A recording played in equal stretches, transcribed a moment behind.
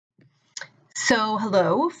So,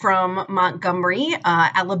 hello from Montgomery,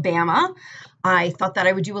 Alabama. I thought that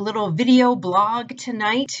I would do a little video blog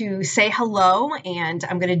tonight to say hello, and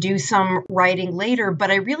I'm going to do some writing later,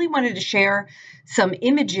 but I really wanted to share some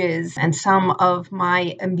images and some of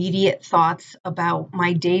my immediate thoughts about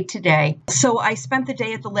my day today. So, I spent the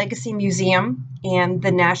day at the Legacy Museum and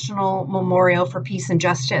the National Memorial for Peace and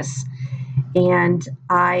Justice, and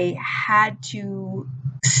I had to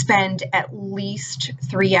spend at least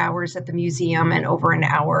 3 hours at the museum and over an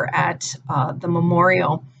hour at the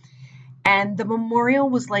memorial. And the memorial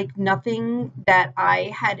was like nothing that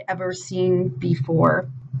I had ever seen before.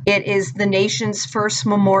 It is the nation's first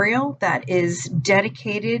memorial that is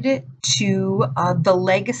dedicated to the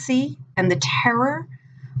legacy and the terror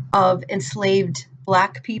of enslaved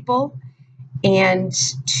Black people and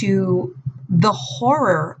to the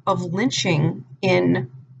horror of lynching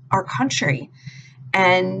in our country.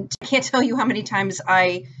 And I can't tell you how many times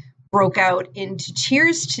I broke out into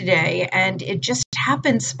tears today, and it just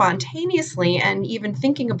happened spontaneously. And even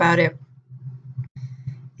thinking about it,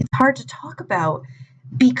 it's hard to talk about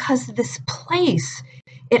because this place,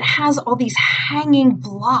 it has all these hanging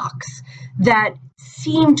blocks that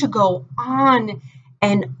seem to go on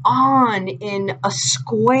and on in a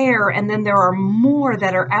square, and then there are more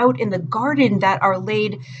that are out in the garden that are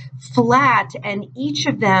laid flat, and each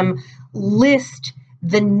of them list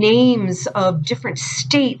the names of different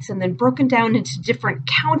states and then broken down into different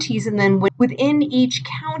counties, and then within each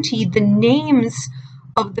county the names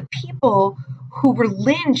of the people who were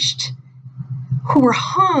lynched, who were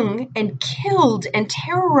hung and killed and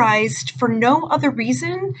terrorized for no other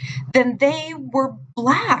reason than they were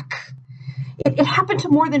Black. It happened to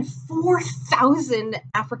more than 4,000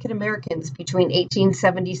 African Americans between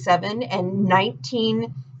 1877 and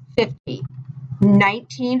 1950.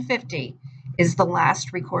 1950 is the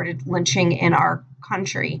last recorded lynching in our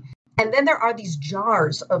country. And then there are these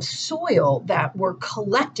jars of soil that were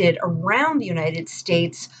collected around the United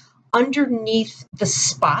States underneath the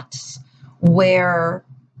spots where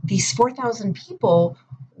these 4,000 people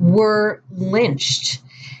were lynched.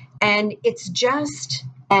 And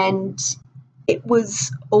it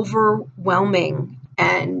was overwhelming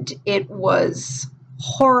and it was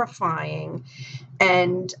horrifying.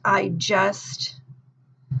 And I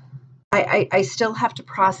still have to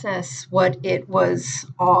process what it was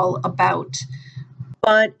all about.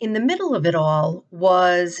 But in the middle of it all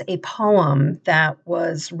was a poem that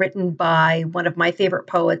was written by one of my favorite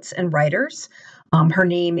poets and writers. Her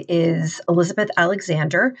name is Elizabeth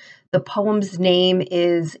Alexander. The poem's name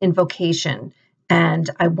is Invocation, and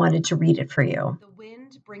I wanted to read it for you. The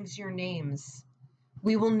wind brings your names.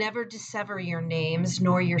 We will never dissever your names,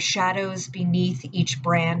 nor your shadows beneath each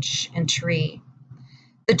branch and tree.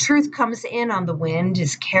 The truth comes in on the wind,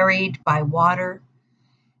 is carried by water.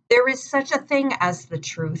 There is such a thing as the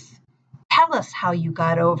truth. Tell us how you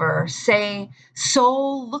got over. Say,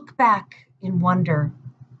 soul, look back in wonder.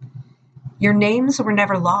 Your names were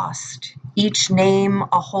never lost. Each name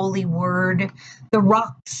a holy word. The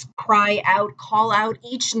rocks cry out, call out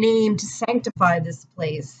each name to sanctify this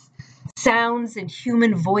place. Sounds and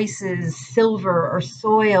human voices, silver or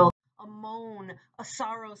soil, a moan, a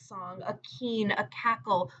sorrow song, a keen, a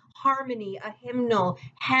cackle, harmony, a hymnal,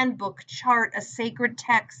 handbook, chart, a sacred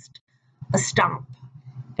text, a stomp,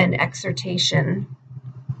 an exhortation.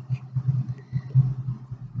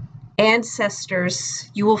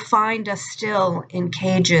 Ancestors, you will find us still in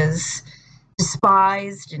cages,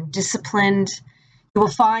 despised and disciplined. You will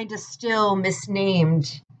find us still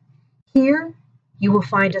misnamed. Here, you will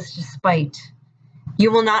find us despite.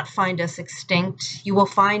 You will not find us extinct. You will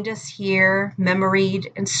find us here,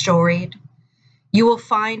 memoried and storied. You will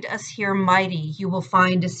find us here mighty. You will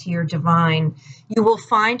find us here divine. You will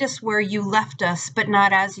find us where you left us, but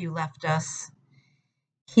not as you left us.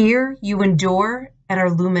 Here you endure and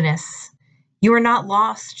are luminous. You are not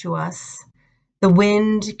lost to us. The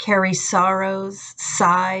wind carries sorrows,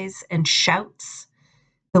 sighs, and shouts.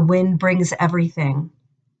 The wind brings everything.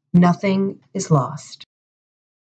 Nothing is lost.